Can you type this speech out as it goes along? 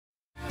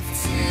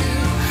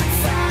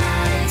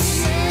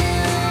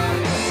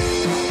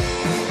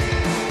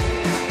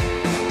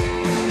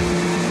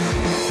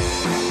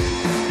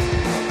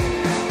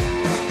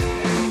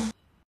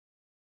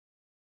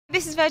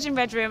this is Virgin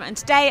Red Room, and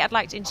today I'd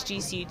like to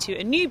introduce you to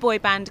a new boy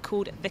band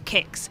called the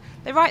Kixx.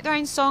 They write their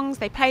own songs,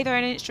 they play their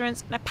own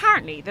instruments, and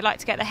apparently they like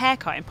to get their hair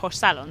cut in posh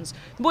salons.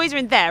 The boys are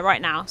in there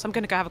right now, so I'm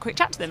going to go have a quick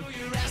chat to them.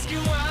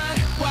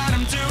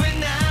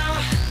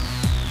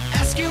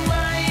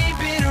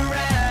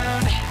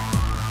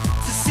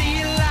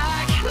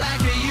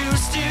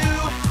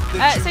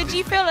 So do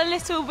you feel a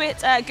little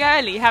bit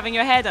girly having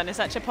your hair done in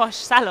such a posh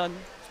salon?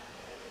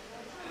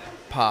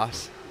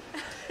 Pass.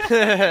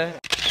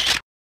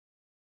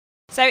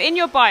 So in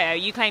your bio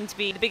you claim to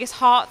be the biggest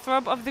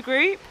heartthrob of the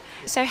group.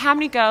 So how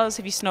many girls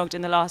have you snogged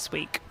in the last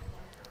week?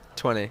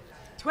 20.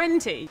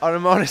 20?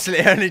 I'm honestly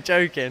only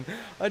joking.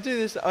 I do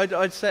this, I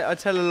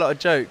tell a lot of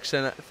jokes,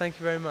 and thank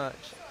you very much.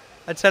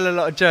 I tell a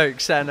lot of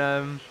jokes,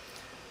 and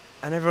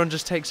everyone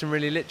just takes them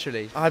really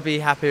literally. I'd be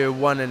happy with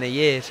one in a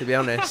year, to be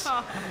honest.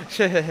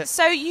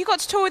 So you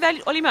got to tour with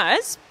Olly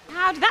Murs.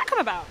 How did that come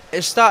about?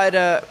 It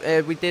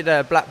started, we did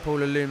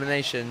Blackpool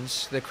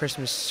Illuminations, the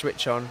Christmas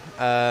switch on,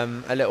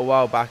 a little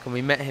while back, and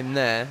we met him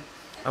there,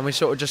 and we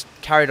sort of just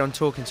carried on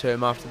talking to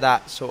him after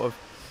that, sort of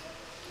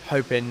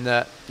hoping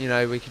that, you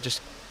know, we could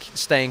just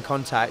stay in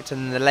contact,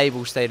 and the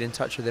label stayed in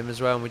touch with him as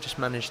well, and we just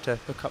managed to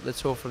hook up the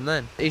tour from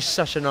then. He's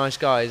such a nice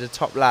guy, he's a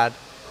top lad.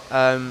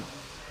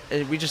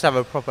 We just have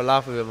a proper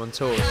laugh with him on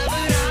tour.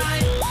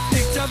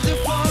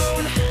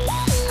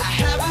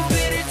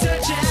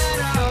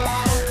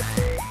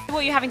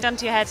 What are you having done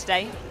to your hair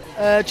today?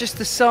 Just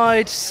the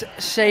sides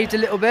shaved a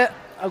little bit.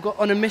 I've got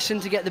on a mission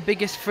to get the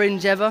biggest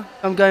fringe ever.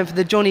 I'm going for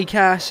the Johnny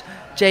Cash,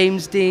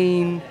 James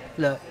Dean.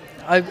 Look,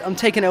 I'm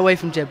taking it away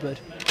from Jedward.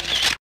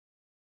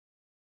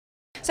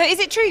 So is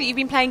it true that you've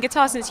been playing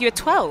guitar since you were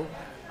 12?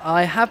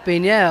 I have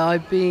been, yeah.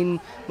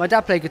 My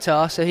dad played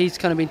guitar, so he's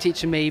kind of been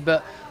teaching me,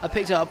 but I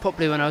picked it up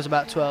properly when I was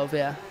about 12,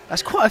 yeah.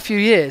 That's quite a few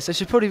years, I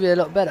should probably be a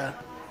lot better.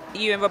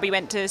 You and Robbie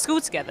went to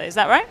school together, is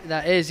that right?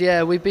 That is,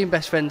 yeah. We've been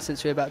best friends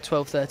since we were about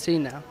 12,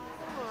 13 now.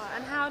 Oh,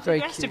 and how did Very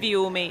the rest cute. of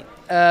you all meet?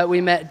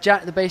 We met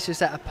Jack, the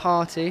bassist, at a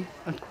party.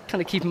 I'm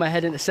kind of keeping my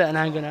head in a certain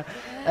angle now.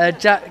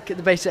 Jack, the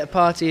bassist at a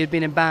party, had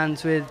been in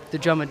bands with the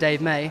drummer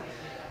Dave May.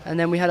 And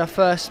then we had our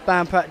first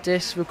band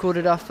practice,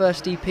 recorded our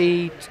first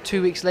EP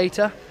 2 weeks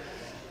later,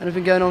 and have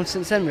been going on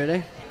since then,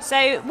 really.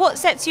 So what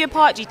sets you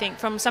apart, do you think,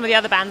 from some of the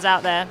other bands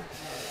out there?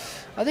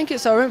 I think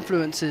it's our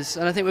influences,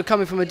 and I think we're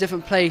coming from a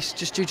different place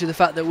just due to the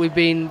fact that we've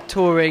been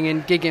touring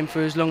and gigging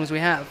for as long as we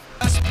have.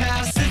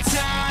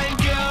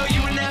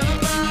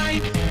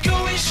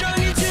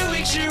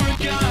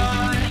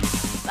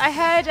 I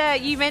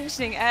heard you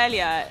mentioning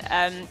earlier,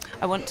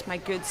 I want my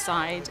good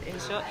side, in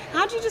short.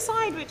 How do you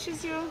decide which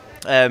is your...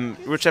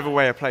 Whichever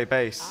way I play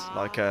bass,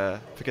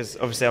 because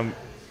obviously I'm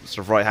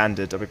sort of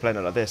right-handed, I'll be playing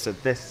it like this, so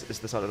this is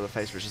the side of the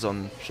face which is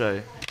on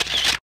show.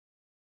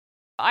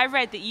 I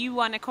read that you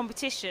won a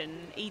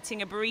competition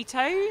eating a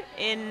burrito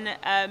in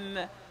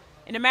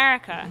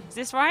America. Is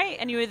this right?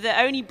 And you were the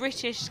only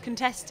British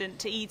contestant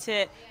to eat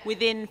it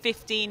within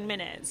 15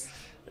 minutes.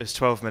 It was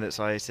 12 minutes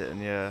I ate it,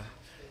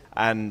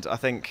 and I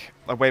think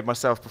I weighed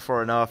myself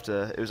before and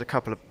after. It was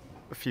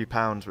a few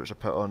pounds which I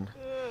put on.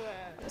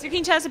 So can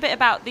you tell us a bit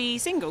about the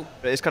single?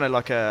 But it's kind of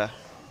like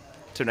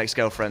to an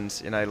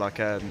ex-girlfriend, you know, like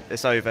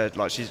it's over,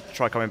 like she's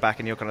tried coming back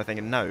and you're kind of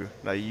thinking, no,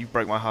 you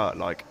broke my heart,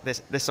 like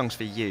this song's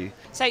for you.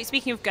 So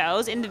speaking of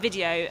girls, in the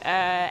video,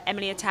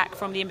 Emily Atack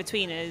from The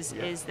Inbetweeners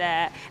is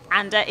there,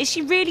 and is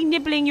she really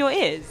nibbling your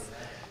ears?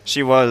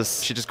 She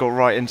was. She just got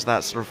right into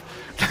that sort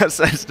of that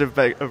sensitive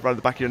bit around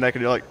the back of your neck,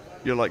 and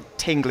you're like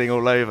tingling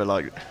all over,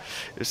 like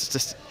it's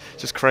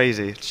just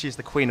crazy. She's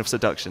the queen of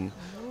seduction.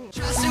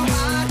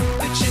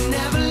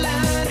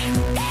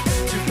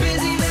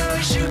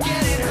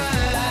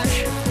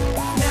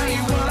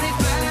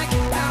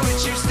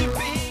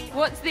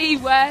 What's the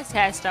worst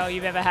hairstyle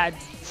you've ever had?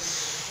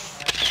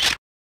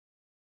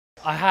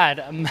 I had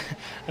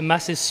a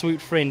massive swoop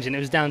fringe, and it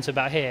was down to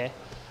about here.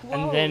 Whoa.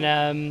 And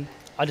then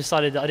I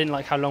decided that I didn't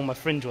like how long my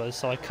fringe was,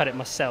 so I cut it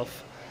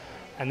myself.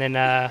 And then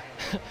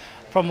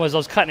problem was I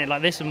was cutting it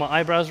like this with my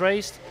eyebrows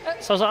raised.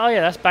 So I was like, oh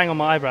yeah, that's bang on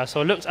my eyebrow. So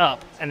I looked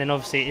up, and then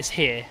obviously it's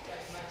here.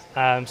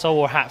 So I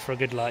wore a hat for a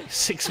good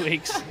 6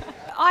 weeks.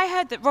 I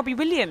heard that Robbie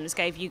Williams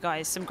gave you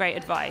guys some great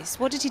advice.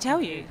 What did he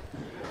tell you?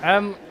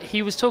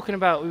 He was talking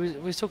about, we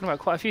was talking about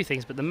quite a few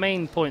things, but the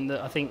main point that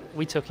I think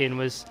we took in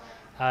was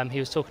he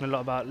was talking a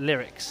lot about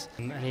lyrics,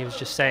 and he was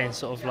just saying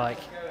sort of like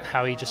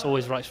how he just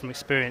always writes from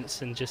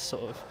experience, and just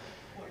sort of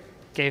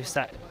gave us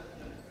that,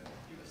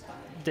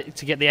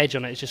 to get the edge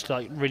on it, it's just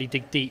like really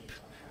dig deep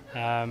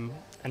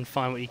and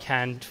find what you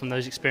can from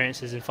those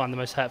experiences and find the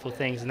most hurtful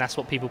things, and that's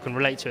what people can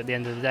relate to at the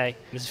end of the day.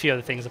 There's a few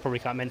other things I probably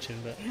can't mention,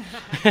 but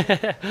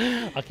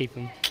I'll keep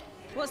them.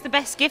 What's the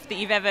best gift that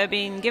you've ever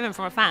been given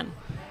from a fan?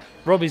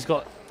 Robbie's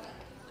got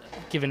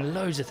given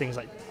loads of things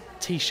like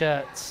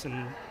T-shirts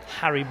and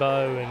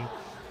Haribo, and I'm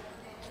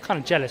kind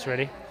of jealous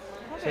really.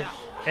 So if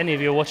any of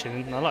you are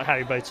watching, I like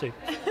Haribo too.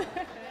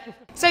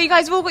 So you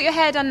guys have all got your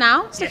hair done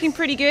now. It's looking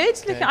pretty good.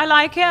 I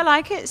like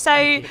it.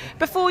 So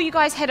before you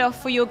guys head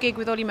off for your gig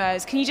with Olly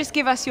Murs, can you just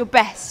give us your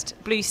best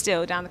blue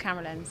still down the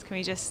camera lens? Can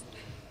we just...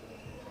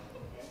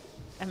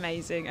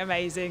 Amazing,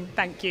 amazing.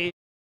 Thank you.